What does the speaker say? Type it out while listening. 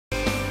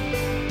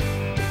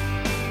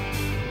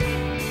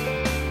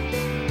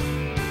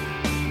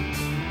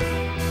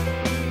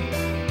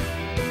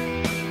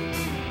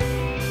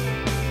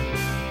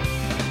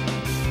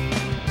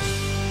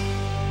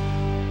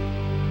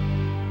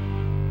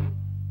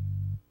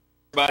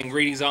Everybody,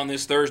 greetings on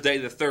this Thursday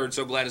the 3rd.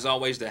 So glad as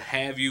always to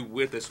have you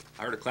with us.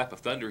 I heard a clap of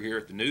thunder here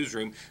at the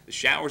newsroom. The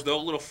showers, though,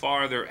 a little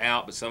farther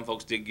out, but some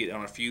folks did get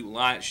on a few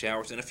light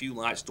showers and a few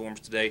light storms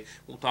today.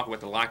 We'll talk about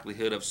the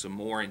likelihood of some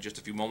more in just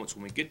a few moments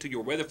when we get to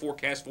your weather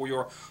forecast for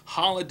your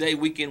holiday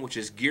weekend, which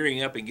is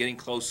gearing up and getting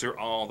closer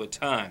all the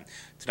time.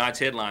 Tonight's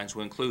headlines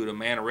will include a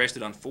man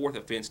arrested on 4th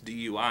offense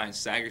DUI in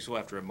Sagersville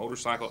after a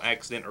motorcycle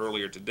accident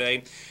earlier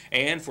today.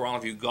 And for all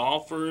of you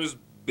golfers,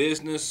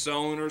 business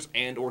owners,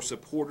 and or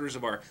supporters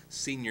of our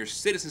Senior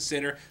Citizen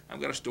Center,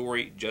 I've got a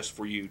story just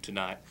for you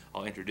tonight.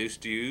 I'll introduce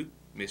to you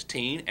Miss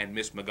Teen and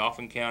Miss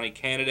McGoffin County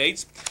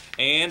candidates,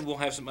 and we'll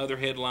have some other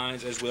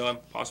headlines as well,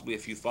 and possibly a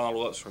few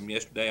follow-ups from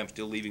yesterday. I'm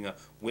still leaving a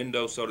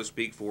window, so to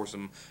speak, for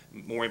some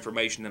more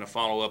information and a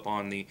follow-up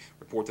on the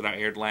report that I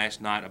aired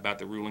last night about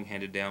the ruling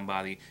handed down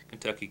by the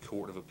Kentucky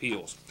Court of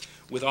Appeals.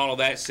 With all of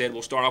that said,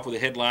 we'll start off with a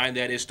headline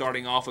that is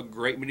starting off a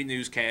great many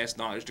newscasts,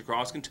 not just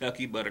across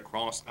Kentucky, but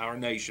across our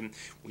nation.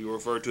 We will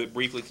refer to it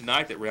briefly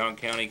tonight that Rowan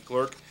County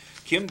Clerk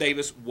Kim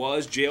Davis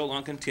was jailed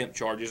on contempt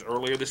charges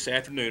earlier this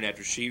afternoon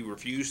after she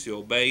refused to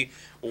obey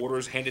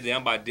orders handed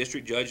down by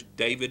District Judge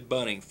David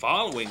Bunning,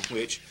 following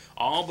which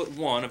all but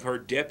one of her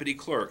deputy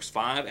clerks,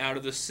 5 out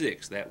of the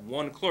 6, that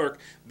one clerk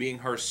being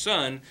her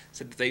son,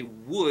 said that they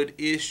would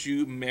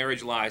issue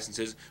marriage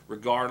licenses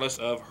regardless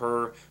of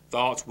her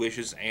thoughts,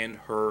 wishes, and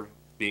her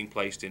being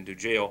placed into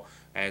jail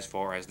as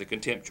far as the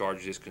contempt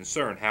charges is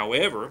concerned.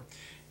 However,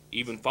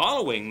 even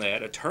following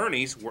that,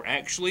 attorneys were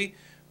actually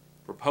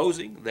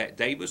proposing that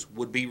Davis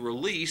would be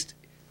released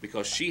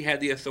because she had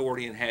the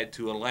authority and had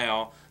to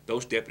allow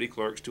those deputy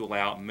clerks to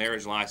allow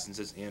marriage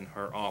licenses in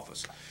her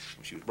office.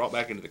 When she was brought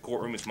back into the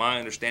courtroom, it's my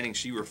understanding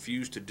she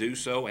refused to do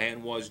so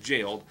and was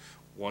jailed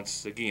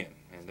once again.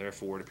 And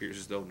therefore, it appears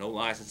as though no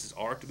licenses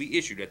are to be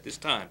issued at this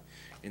time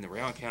in the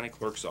Rowan County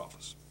Clerk's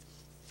office.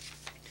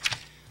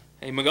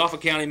 A McGoffin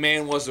County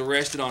man was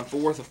arrested on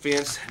 4th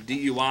offense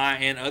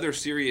DUI and other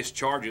serious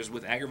charges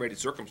with aggravated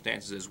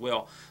circumstances as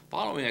well,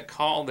 following a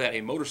call that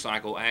a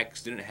motorcycle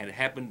accident had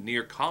happened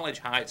near College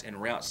Heights and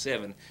Route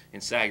 7 in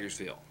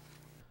Sagersville.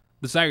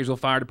 The Sagersville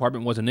Fire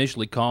Department was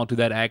initially called to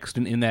that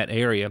accident in that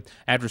area.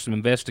 After some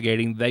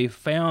investigating, they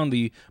found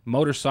the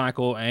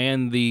motorcycle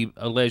and the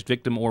alleged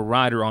victim or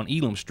rider on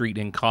Elam Street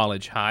in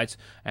College Heights.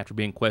 After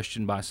being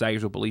questioned by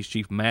Sagersville Police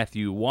Chief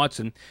Matthew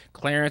Watson,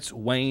 Clarence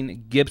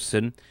Wayne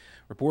Gibson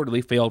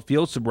reportedly failed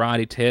field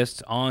sobriety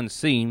tests on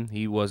scene.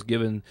 He was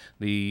given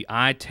the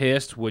eye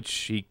test, which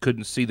he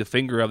couldn't see the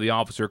finger of the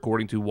officer,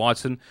 according to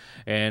Watson.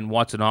 And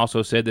Watson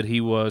also said that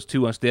he was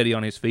too unsteady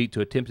on his feet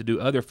to attempt to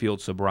do other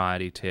field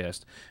sobriety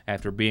tests.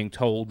 After being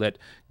told that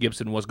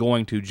Gibson was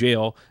going to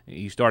jail,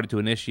 he started to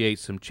initiate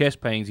some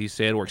chest pains, he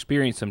said, or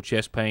experienced some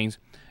chest pains,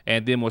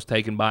 and then was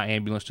taken by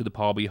ambulance to the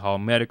Paul B. Hall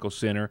Medical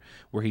Center,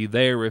 where he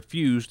there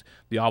refused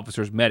the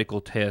officer's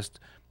medical test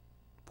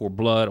for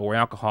blood or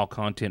alcohol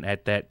content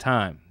at that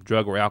time,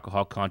 drug or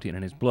alcohol content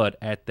in his blood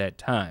at that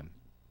time.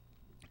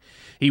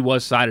 He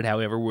was cited,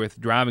 however, with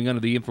driving under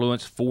the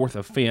influence, 4th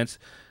offense,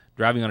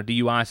 driving on a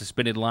DUI,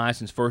 suspended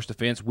license, 1st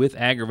offense with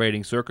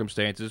aggravating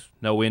circumstances,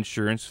 no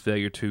insurance,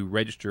 failure to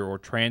register or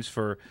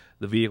transfer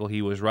the vehicle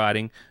he was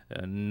riding,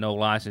 no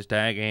license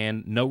tag,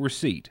 and no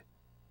receipt.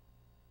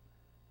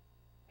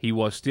 He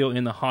was still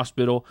in the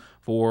hospital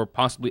for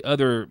possibly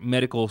other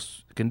medical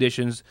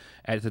conditions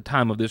at the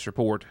time of this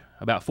report,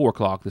 about 4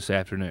 o'clock this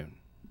afternoon.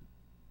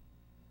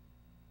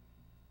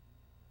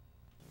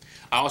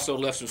 I also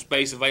left some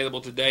space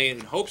available today in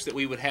hopes that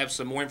we would have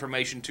some more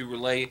information to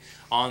relay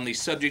on the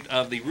subject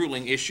of the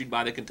ruling issued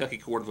by the Kentucky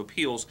Court of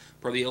Appeals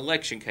for the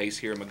election case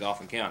here in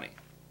McGoffin County.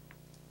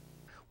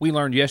 We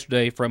learned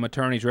yesterday from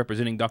attorneys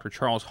representing Dr.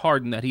 Charles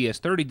Hardin that he has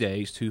 30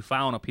 days to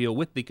file an appeal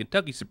with the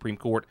Kentucky Supreme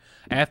Court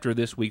after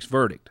this week's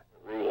verdict.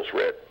 Rules,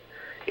 Ritt.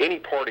 Any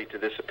party to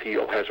this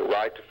appeal has a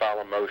right to file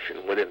a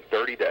motion within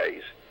 30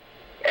 days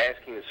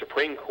asking the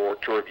Supreme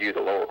Court to review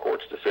the lower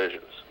court's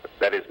decisions.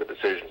 That is, the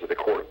decisions of the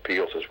Court of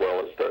Appeals as well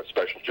as the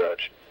special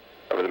judge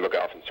of the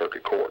McGoffin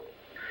Circuit Court.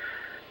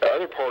 The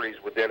other parties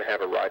would then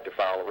have a right to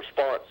file a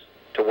response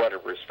to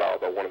whatever is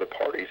filed by one of the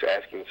parties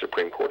asking the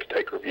Supreme Court to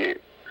take review.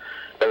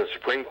 Now, the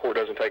Supreme Court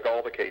doesn't take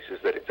all the cases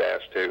that it's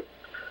asked to,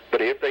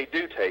 but if they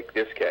do take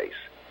this case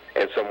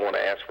and someone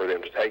asks for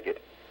them to take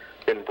it,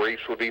 then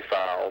briefs would be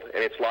filed,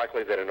 and it's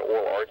likely that an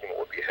oral argument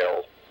would be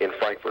held in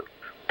Frankfort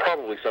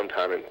probably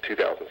sometime in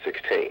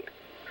 2016.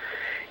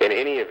 In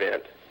any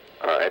event,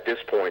 at this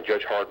point,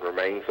 Judge Hardin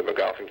remains the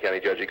McGoffin County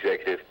Judge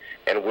Executive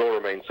and will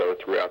remain so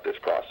throughout this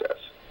process.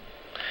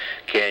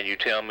 Can you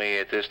tell me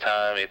at this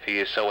time if he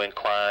is so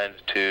inclined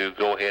to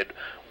go ahead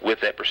with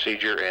that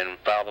procedure and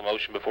file the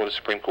motion before the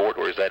Supreme Court,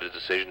 or is that a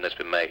decision that's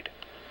been made?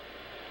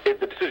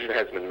 The decision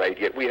hasn't been made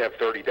yet. We have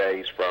 30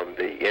 days from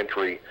the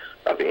entry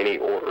of any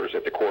orders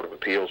at the Court of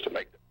Appeals to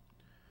make them.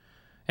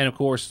 And, of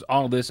course,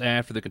 all of this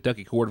after the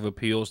Kentucky Court of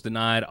Appeals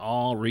denied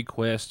all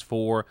requests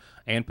for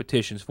and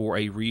petitions for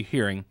a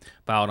rehearing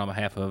filed on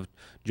behalf of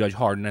Judge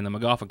Hardin and the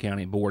McGoffin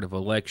County Board of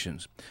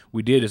Elections.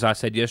 We did, as I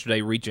said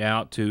yesterday, reach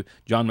out to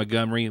John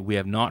Montgomery. We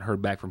have not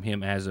heard back from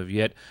him as of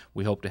yet.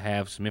 We hope to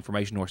have some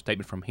information or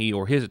statement from he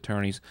or his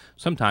attorneys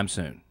sometime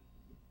soon.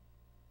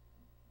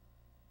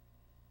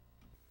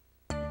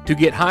 To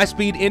get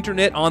high-speed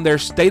internet on their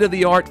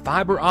state-of-the-art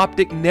fiber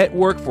optic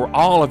network for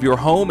all of your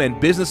home and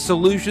business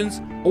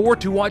solutions, or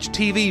to watch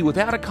TV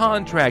without a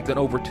contract on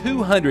over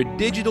 200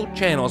 digital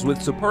channels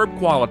with superb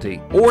quality,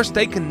 or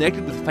stay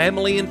connected with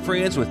family and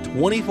friends with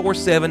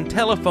 24/7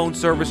 telephone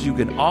service you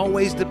can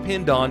always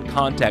depend on,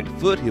 contact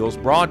Foothills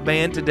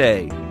Broadband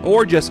today.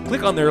 Or just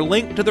click on their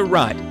link to the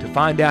right to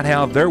find out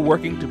how they're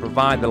working to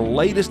provide the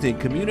latest in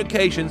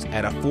communications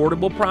at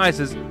affordable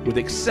prices with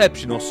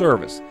exceptional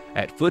service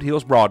at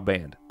Foothills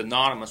Broadband.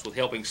 Anonymous with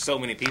helping so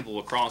many people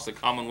across the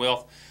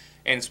Commonwealth,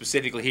 and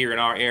specifically here in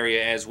our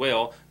area as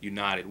well,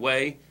 United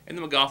Way and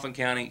the McGoffin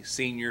County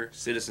Senior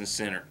Citizen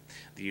Center.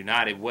 The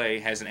United Way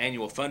has an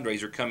annual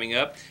fundraiser coming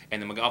up,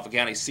 and the McGoffin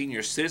County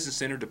Senior Citizen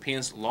Center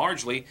depends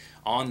largely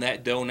on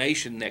that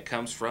donation that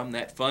comes from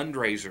that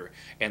fundraiser.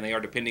 And they are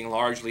depending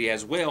largely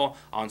as well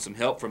on some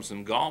help from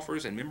some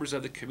golfers and members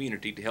of the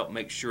community to help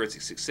make sure it's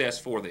a success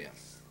for them.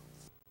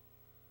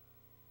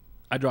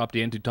 I dropped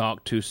in to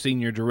talk to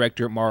Senior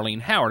Director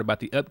Marlene Howard about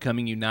the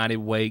upcoming United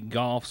Way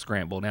Golf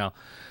Scramble. Now,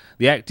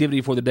 the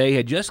activity for the day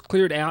had just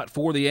cleared out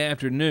for the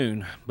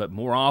afternoon, but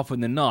more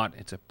often than not,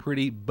 it's a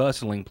pretty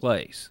bustling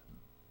place.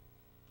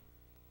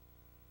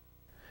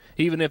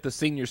 Even if the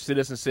Senior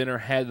Citizen Center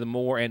had the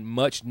more and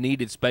much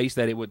needed space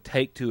that it would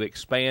take to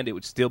expand, it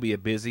would still be a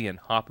busy and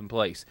hopping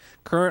place.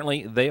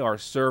 Currently, they are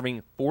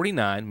serving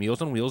 49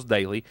 Meals on Wheels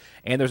daily,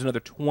 and there's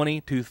another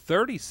 20 to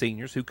 30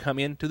 seniors who come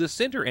into the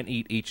center and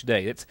eat each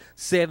day. It's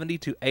 70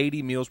 to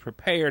 80 meals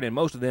prepared, and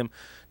most of them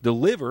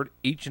delivered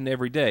each and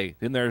every day.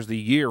 Then there's the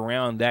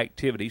year-round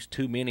activities,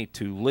 too many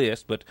to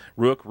list, but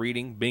rook,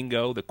 reading,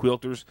 bingo, the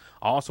quilters,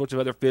 all sorts of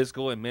other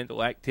physical and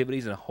mental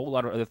activities, and a whole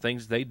lot of other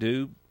things they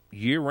do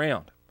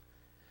year-round.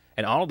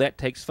 And all of that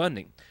takes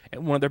funding.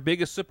 And one of their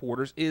biggest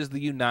supporters is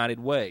the United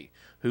Way,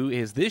 who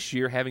is this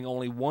year having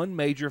only one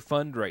major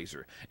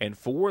fundraiser. And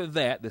for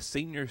that, the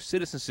Senior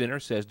Citizen Center,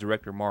 says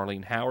Director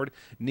Marlene Howard,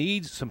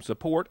 needs some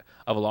support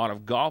of a lot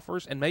of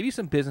golfers and maybe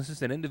some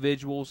businesses and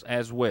individuals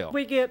as well.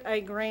 We get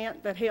a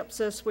grant that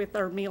helps us with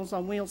our Meals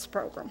on Wheels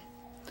program.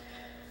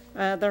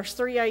 There's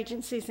 3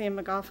 agencies in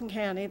McGoffin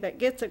County that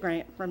gets a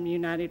grant from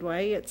United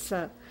Way. It's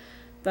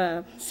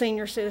the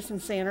Senior Citizen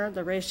Center,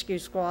 the Rescue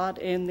Squad,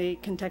 and the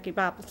Kentucky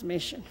Bible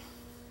Mission.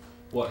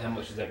 How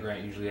much does that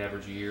grant usually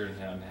average a year,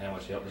 and how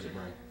much help does it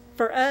bring?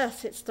 For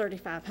us, it's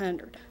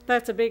 $3,500.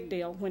 That's a big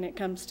deal when it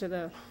comes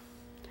to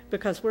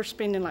because we're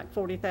spending like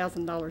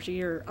 $40,000 a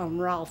year on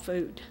raw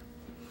food.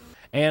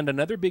 And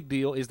another big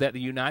deal is that the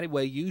United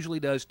Way usually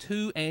does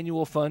 2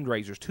 annual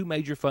fundraisers, 2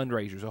 major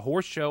fundraisers, a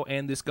horse show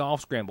and this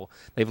golf scramble.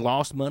 They've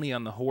lost money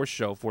on the horse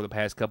show for the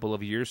past couple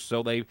of years,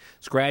 so they've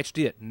scratched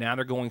it. Now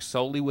they're going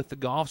solely with the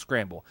golf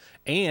scramble.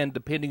 And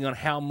depending on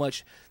how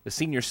much the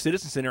Senior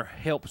Citizen Center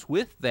helps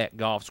with that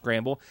golf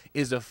scramble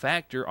is a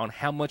factor on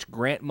how much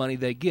grant money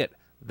they get.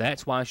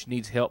 That's why she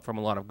needs help from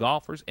a lot of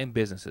golfers and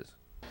businesses.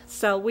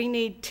 So we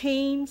need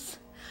teams,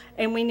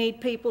 and we need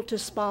people to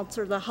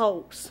sponsor the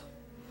holes.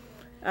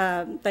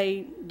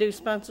 They do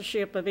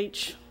sponsorship of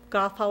each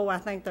golf hole. I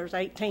think there's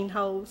 18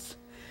 holes.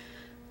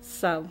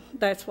 So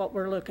that's what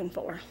we're looking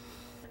for.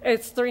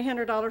 It's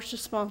 $300 to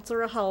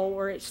sponsor a hole,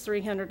 or it's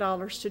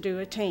 $300 to do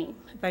a team.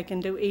 They can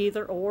do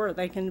either or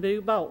they can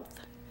do both.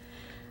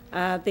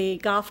 The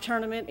golf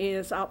tournament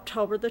is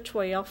October the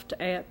 12th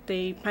at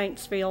the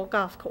Paintsville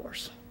Golf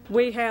Course.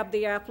 We have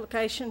the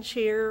applications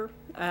here.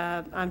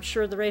 I'm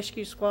sure the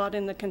Rescue Squad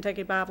and the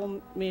Kentucky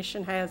Bible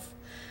Mission has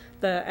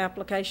the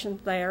applications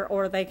there,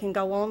 or they can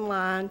go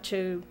online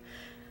to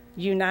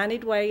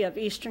United Way of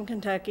Eastern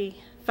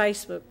Kentucky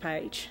Facebook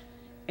page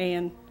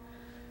and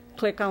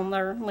click on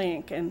their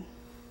link and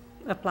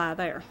apply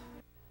there.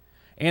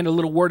 And a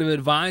little word of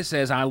advice,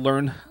 as I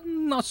learned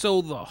not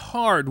so the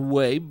hard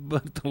way,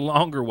 but the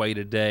longer way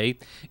today.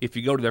 If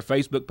you go to their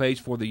Facebook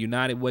page for the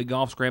United Way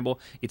Golf Scramble,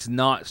 it's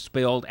not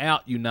spelled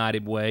out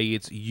United Way,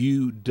 it's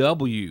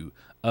UW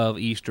of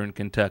Eastern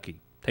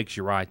Kentucky. Takes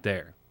you right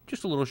there.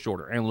 Just a little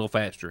shorter and a little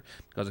faster,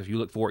 because if you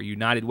look for it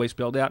United Way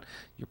spelled out,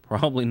 you're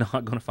probably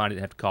not going to find it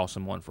and have to call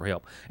someone for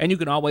help. And you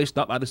can always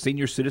stop by the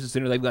Senior Citizen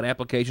Center. They've got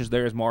applications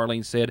there, as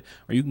Marlene said,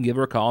 or you can give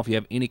her a call if you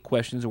have any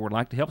questions or would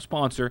like to help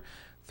sponsor.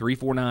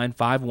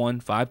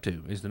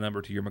 349-5152 is the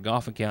number to your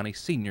McGoffin County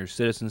Senior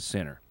Citizen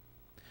Center.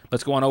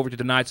 Let's go on over to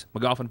tonight's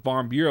McGoffin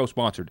Farm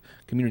Bureau-sponsored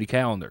community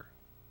calendar.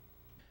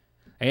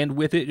 And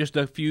with it, just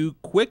a few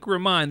quick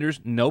reminders.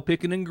 No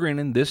picking and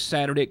grinning this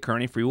Saturday at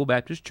Kearney Free Will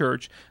Baptist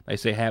Church. They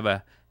say have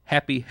a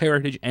happy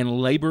Heritage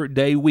and Labor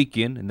Day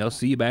weekend, and they'll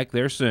see you back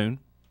there soon.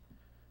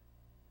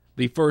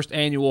 The first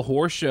annual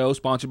horse show,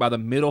 sponsored by the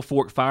Middle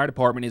Fork Fire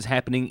Department, is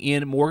happening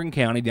in Morgan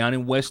County, down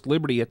in West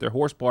Liberty at their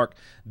horse park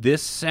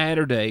this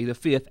Saturday, the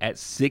 5th, at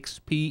 6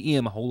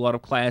 p.m. A whole lot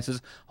of classes,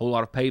 a whole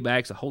lot of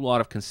paybacks, a whole lot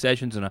of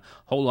concessions, and a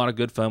whole lot of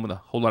good fun with a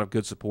whole lot of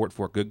good support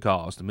for a good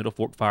cause, the Middle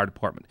Fork Fire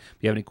Department.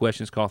 If you have any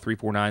questions, call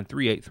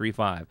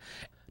 349-3835.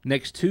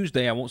 Next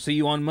Tuesday, I won't see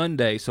you on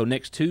Monday, so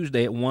next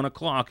Tuesday at 1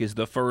 o'clock is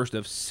the first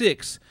of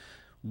 6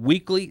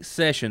 weekly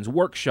sessions,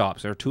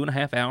 workshops. They're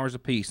 2.5 hours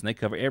apiece, and they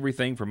cover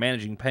everything from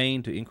managing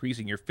pain to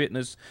increasing your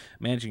fitness,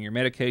 managing your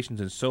medications,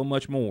 and so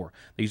much more.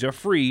 These are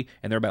free,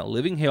 and they're about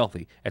living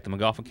healthy at the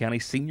McGoffin County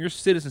Senior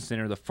Citizen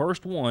Center. The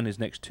first one is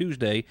next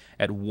Tuesday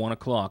at 1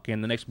 o'clock,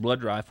 and the next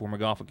blood drive for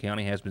McGoffin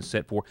County has been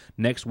set for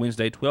next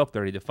Wednesday,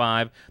 12:30 to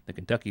 5. The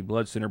Kentucky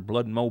Blood Center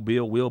Blood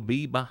Mobile will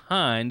be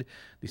behind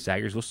the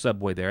Sagersville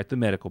subway there at the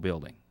medical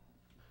building.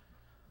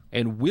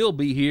 And we'll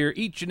be here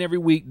each and every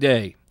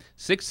weekday,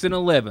 6 and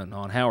 11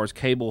 on Howard's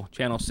Cable,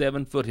 Channel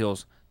 7,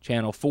 Foothills,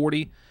 Channel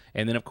 40,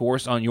 and then, of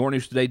course, on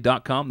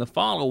yournewstoday.com the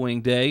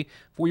following day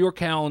for your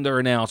calendar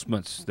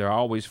announcements. They're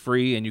always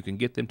free, and you can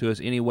get them to us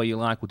any way you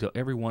like. We'll tell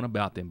everyone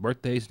about them,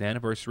 birthdays and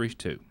anniversaries,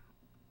 too.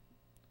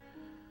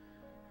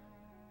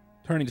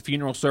 Turning to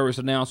funeral service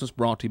announcements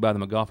brought to you by the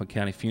McGoffin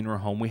County Funeral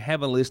Home. We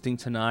have a listing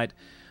tonight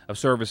of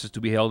services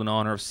to be held in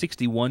honor of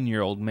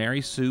 61-year-old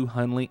Mary Sue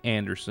Hunley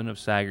Anderson of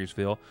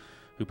Sagersville,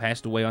 who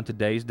passed away on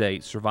today's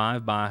date,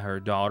 survived by her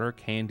daughter,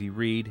 Candy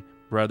Reed,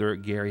 brother,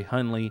 Gary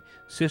Hunley,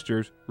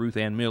 sisters, Ruth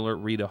Ann Miller,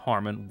 Rita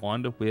Harmon,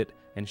 Wanda Witt,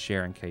 and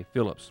Sharon K.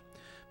 Phillips.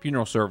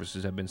 Funeral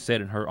services have been set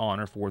in her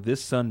honor for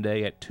this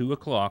Sunday at 2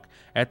 o'clock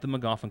at the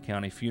McGoffin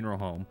County Funeral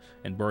Home,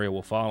 and burial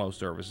will follow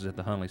services at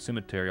the Hunley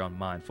Cemetery on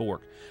Mine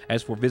Fork.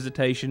 As for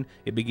visitation,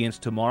 it begins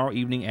tomorrow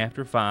evening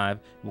after 5,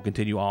 will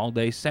continue all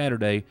day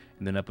Saturday,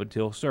 and then up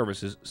until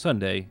services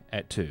Sunday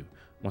at 2.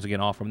 Once again,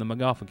 all from the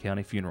McGoffin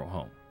County Funeral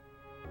Home.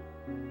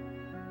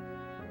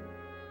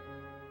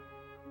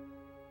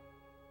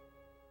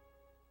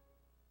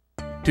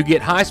 To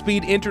get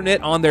high-speed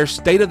internet on their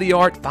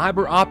state-of-the-art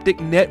fiber optic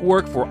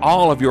network for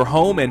all of your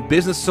home and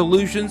business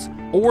solutions,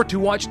 or to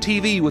watch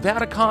TV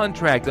without a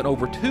contract on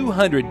over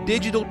 200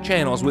 digital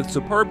channels with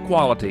superb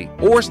quality,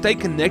 or stay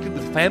connected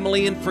with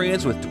family and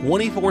friends with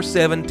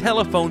 24/7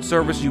 telephone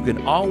service you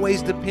can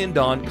always depend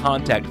on,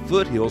 contact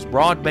Foothills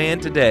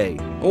Broadband today.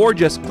 Or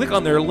just click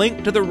on their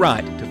link to the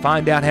right to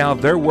find out how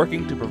they're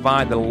working to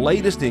provide the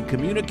latest in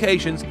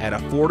communications at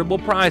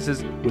affordable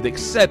prices with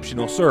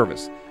exceptional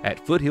service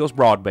at Foothills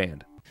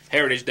Broadband.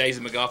 Heritage Days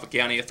in McGoffin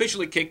County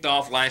officially kicked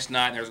off last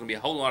night, and there's going to be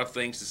a whole lot of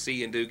things to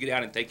see and do. Get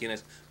out and take in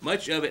as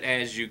much of it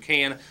as you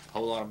can. A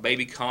whole lot of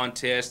baby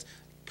contests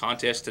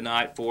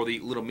tonight for the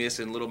Little Miss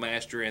and Little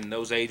Master and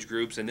those age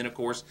groups. And then, of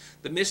course,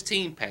 the Miss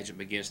Teen pageant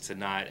begins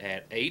tonight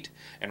at 8.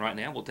 And right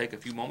now, we'll take a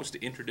few moments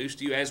to introduce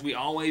to you, as we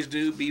always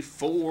do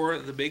before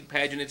the big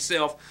pageant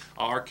itself,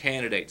 our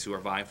candidates who are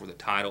vying for the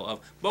title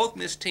of both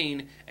Miss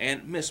Teen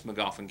and Miss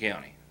McGoffin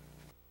County.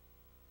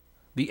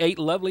 The 8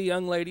 lovely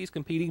young ladies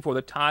competing for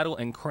the title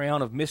and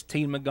crown of Miss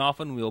Teen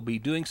McGoffin will be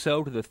doing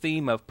so to the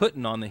theme of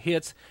putting on the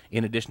hits.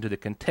 In addition to the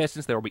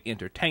contestants, there will be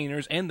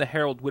entertainers, and the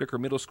Harold Whitaker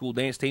Middle School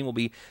dance team will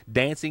be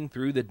dancing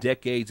through the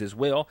decades as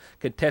well.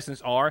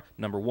 Contestants are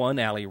number 1,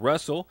 Allie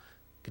Russell.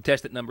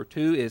 Contestant number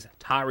 2 is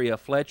Tyria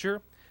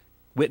Fletcher.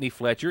 Whitney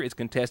Fletcher is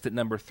contestant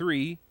number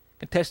 3.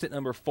 Contestant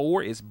number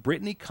 4 is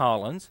Brittany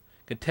Collins.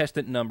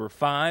 Contestant number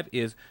 5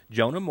 is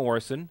Jonah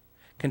Morrison.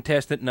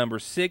 Contestant number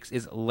 6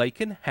 is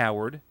Lakin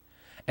Howard.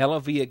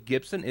 Elavia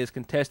Gibson is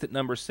contestant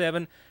number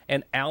 7,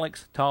 and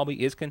Alex Talby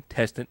is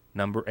contestant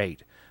number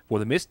 8 for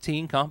the Miss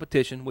Teen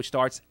competition, which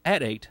starts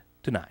at 8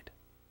 tonight.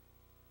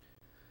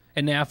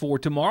 And now for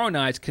tomorrow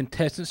night's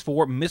contestants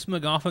for Miss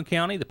McGoffin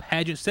County, the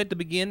pageant set to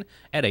begin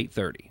at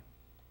 8:30.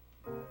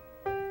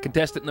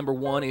 Contestant number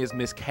 1 is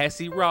Miss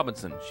Cassie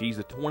Robinson. She's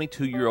the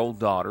 22-year-old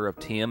daughter of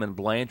Tim and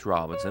Blanche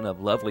Robinson of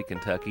lovely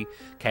Kentucky.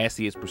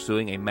 Cassie is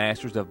pursuing a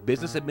Master's of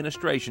Business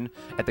Administration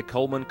at the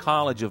Coleman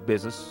College of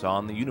Business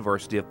on the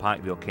University of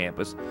Pikeville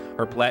campus.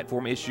 Her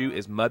platform issue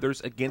is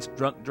Mothers Against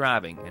Drunk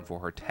Driving, and for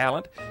her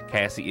talent,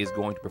 Cassie is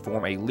going to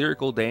perform a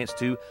lyrical dance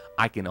to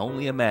I Can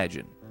Only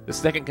Imagine. The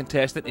second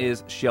contestant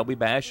is Shelby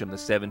Basham, the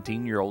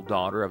 17-year-old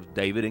daughter of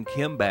David and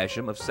Kim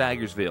Basham of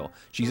Sagersville.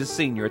 She's a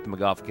senior at the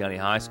McGoffin County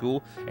High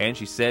School, and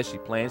she says she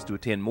plans to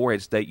attend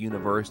Morehead State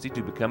University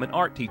to become an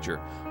art teacher.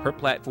 Her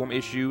platform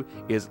issue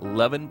is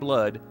Love and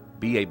Blood,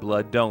 Be a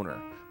Blood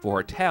Donor. For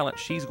her talent,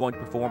 she's going to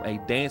perform a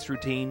dance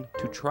routine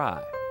to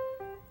Try.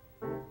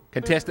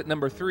 Contestant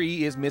number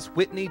 3 is Miss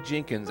Whitney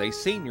Jenkins, a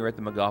senior at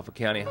the McGoffin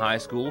County High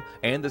School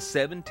and the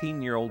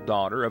 17-year-old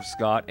daughter of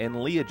Scott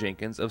and Leah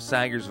Jenkins of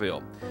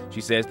Sagersville.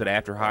 She says that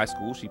after high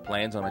school, she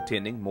plans on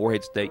attending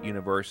Morehead State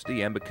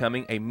University and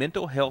becoming a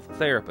mental health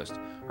therapist.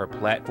 Her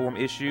platform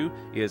issue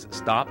is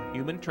Stop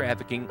Human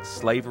Trafficking,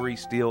 Slavery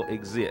Still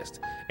Exists.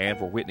 And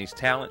for Whitney's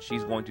talent,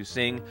 she's going to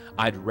sing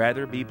I'd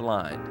Rather Be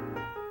Blind.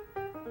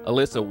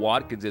 Alyssa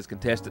Watkins is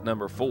contestant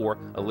number 4.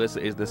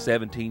 Alyssa is the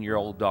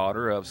 17-year-old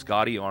daughter of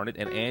Scotty Arnott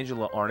and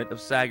Angela Arnott of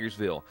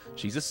Sagersville.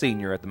 She's a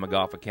senior at the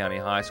Montgomery County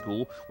High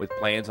School with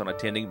plans on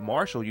attending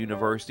Marshall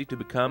University to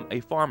become a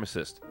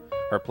pharmacist.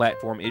 Her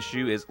platform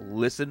issue is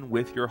Listen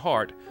with Your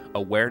Heart,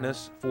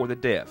 Awareness for the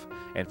Deaf.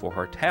 And for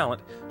her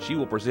talent, she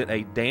will present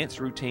a dance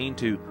routine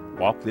to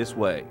Walk This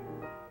Way.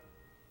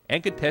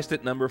 And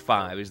contestant number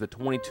 5 is the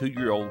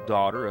 22-year-old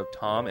daughter of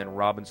Tom and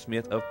Robin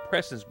Smith of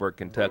Prestonsburg,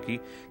 Kentucky,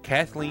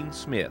 Kathleen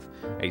Smith.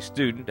 A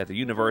student at the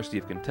University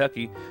of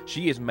Kentucky,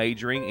 she is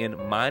majoring in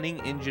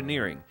mining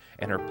engineering,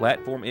 and her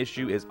platform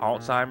issue is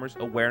Alzheimer's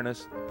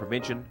awareness,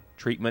 prevention,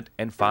 treatment,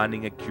 and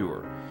finding a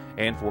cure.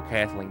 And for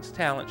Kathleen's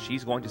talent,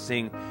 she's going to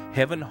sing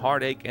Heaven,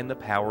 Heartache, and the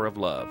Power of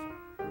Love.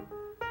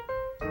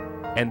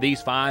 And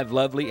these 5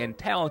 lovely and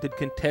talented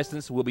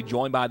contestants will be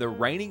joined by the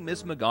reigning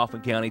Miss Montgomery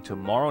County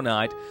tomorrow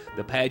night.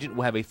 The pageant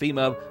will have a theme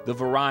of the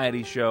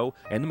variety show,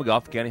 and the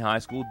Montgomery County High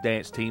School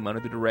dance team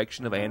under the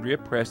direction of Andrea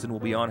Preston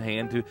will be on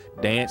hand to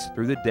dance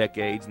through the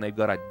decades, and they've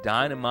got a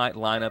dynamite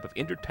lineup of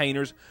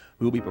entertainers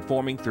who will be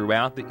performing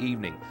throughout the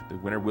evening. The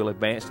winner will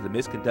advance to the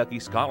Miss Kentucky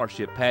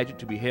Scholarship Pageant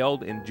to be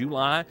held in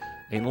July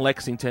in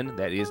Lexington.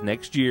 That is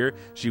next year.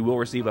 She will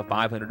receive a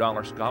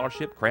 $500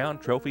 scholarship, crown,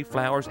 trophy,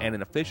 flowers, and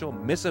an official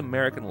Miss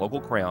American local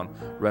crown.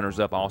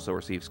 Runners-up also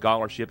receive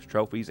scholarships,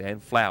 trophies,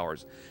 and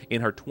flowers.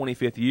 In her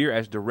 25th year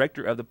as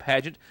director of the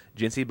pageant,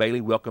 Jency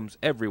Bailey welcomes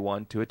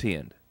everyone to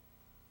attend.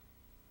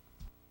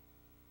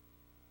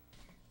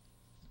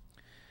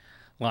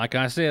 Like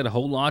I said, a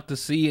whole lot to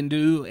see and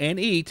do and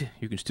eat.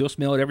 You can still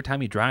smell it every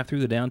time you drive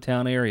through the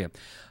downtown area.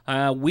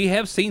 We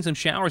have seen some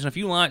showers and a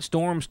few light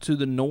storms to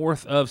the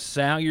north of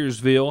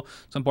Salyersville,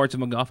 some parts of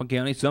Montgomery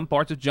County, some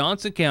parts of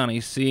Johnson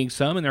County, seeing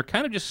some, and they're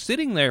kind of just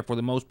sitting there for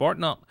the most part.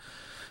 Not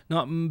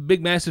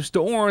big, massive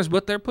storms,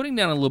 but they're putting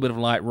down a little bit of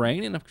light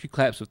rain and a few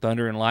claps of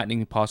thunder and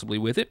lightning possibly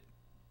with it.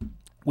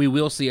 We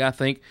will see, I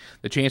think,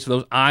 the chance of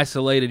those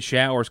isolated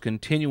showers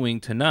continuing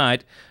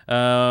tonight,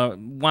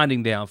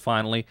 winding down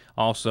finally.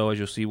 Also, as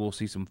you'll see, we'll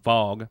see some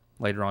fog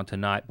later on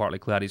tonight, partly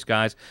cloudy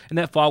skies. And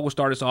that fog will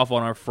start us off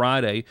on our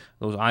Friday.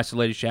 Those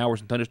isolated showers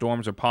and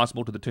thunderstorms are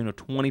possible to the tune of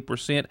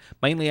 20%,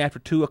 mainly after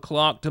 2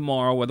 o'clock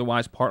tomorrow,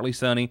 otherwise partly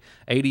sunny,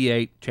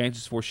 88.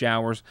 Chances for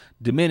showers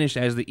diminish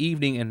as the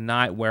evening and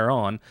night wear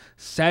on.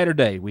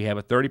 Saturday, we have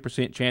a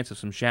 30% chance of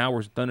some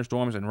showers and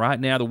thunderstorms, and right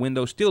now the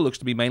window still looks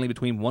to be mainly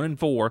between 1 and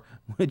 4,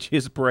 which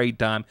is parade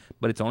time,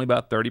 but it's only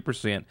about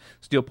 30%.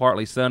 Still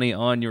partly sunny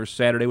on your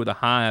Saturday with a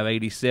high of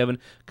 87,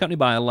 accompanied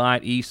by a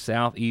light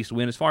east-southeast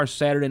wind. As far as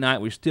Saturday night,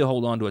 we still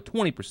hold on to a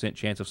 20%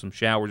 chance of some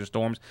showers and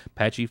storms,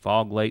 patchy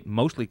fog late,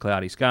 mostly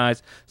cloudy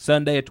skies.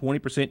 Sunday, a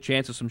 20%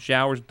 chance of some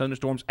showers and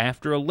thunderstorms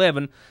after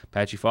 11.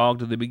 Patchy fog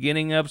to the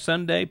beginning of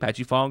Sunday,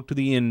 patchy fog to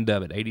the end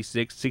of it.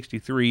 86,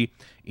 63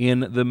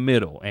 in the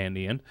middle and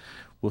end.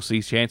 We'll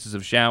see chances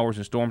of showers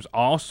and storms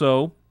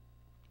also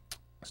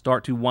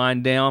start to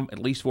wind down, at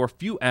least for a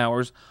few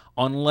hours,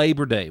 on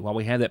Labor Day. While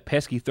we have that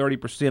pesky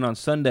 30% on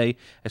Sunday,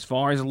 as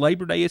far as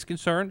Labor Day is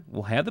concerned,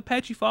 we'll have the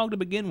patchy fog to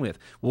begin with.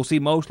 We'll see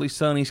mostly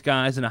sunny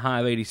skies and a high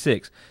of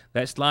 86.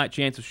 That slight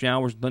chance of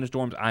showers and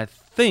thunderstorms, I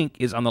think,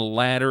 is on the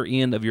latter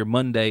end of your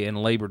Monday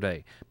and Labor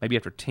Day, maybe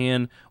after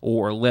 10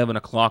 or 11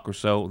 o'clock or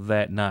so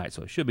that night.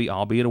 So it should be,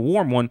 albeit a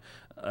warm one,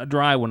 a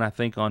dry one, I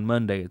think, on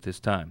Monday at this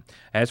time.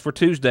 As for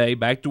Tuesday,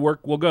 back to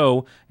work we'll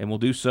go, and we'll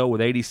do so with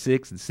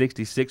 86 and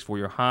 66 for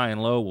your high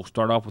and low. We'll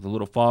start off with a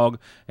little fog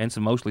and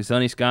some mostly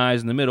sunny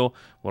skies in the middle.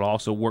 We'll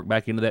also work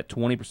back into that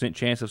 20%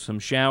 chance of some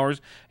showers,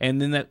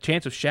 and then that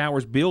chance of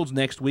showers builds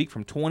next week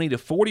from 20 to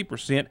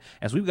 40%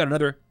 as we've got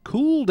another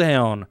cool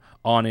down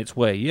on its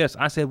way. Yes,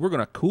 I said we're going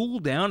to cool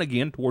down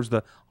again towards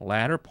the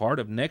latter part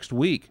of next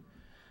week.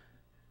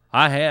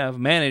 I have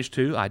managed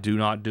to. I do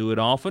not do it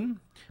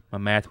often. My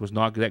math was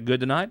not that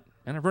good tonight,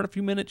 and I've run a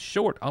few minutes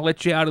short. I'll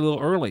let you out a little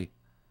early,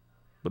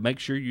 but make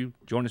sure you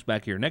join us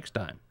back here next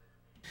time.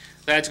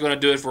 That's going to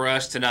do it for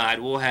us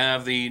tonight. We'll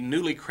have the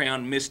newly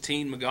crowned Miss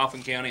Teen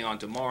Montgomery County on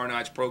tomorrow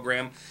night's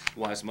program.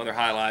 We'll have some other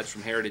highlights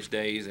from Heritage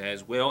Days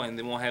as well, and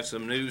then we'll have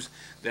some news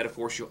that, of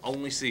course, you'll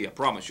only see, I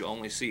promise you'll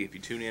only see if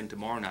you tune in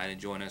tomorrow night and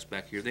join us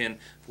back here then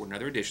for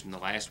another edition, the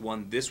last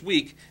one this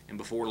week and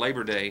before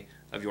Labor Day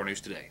of Your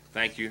News Today.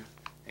 Thank you,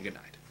 and good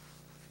night.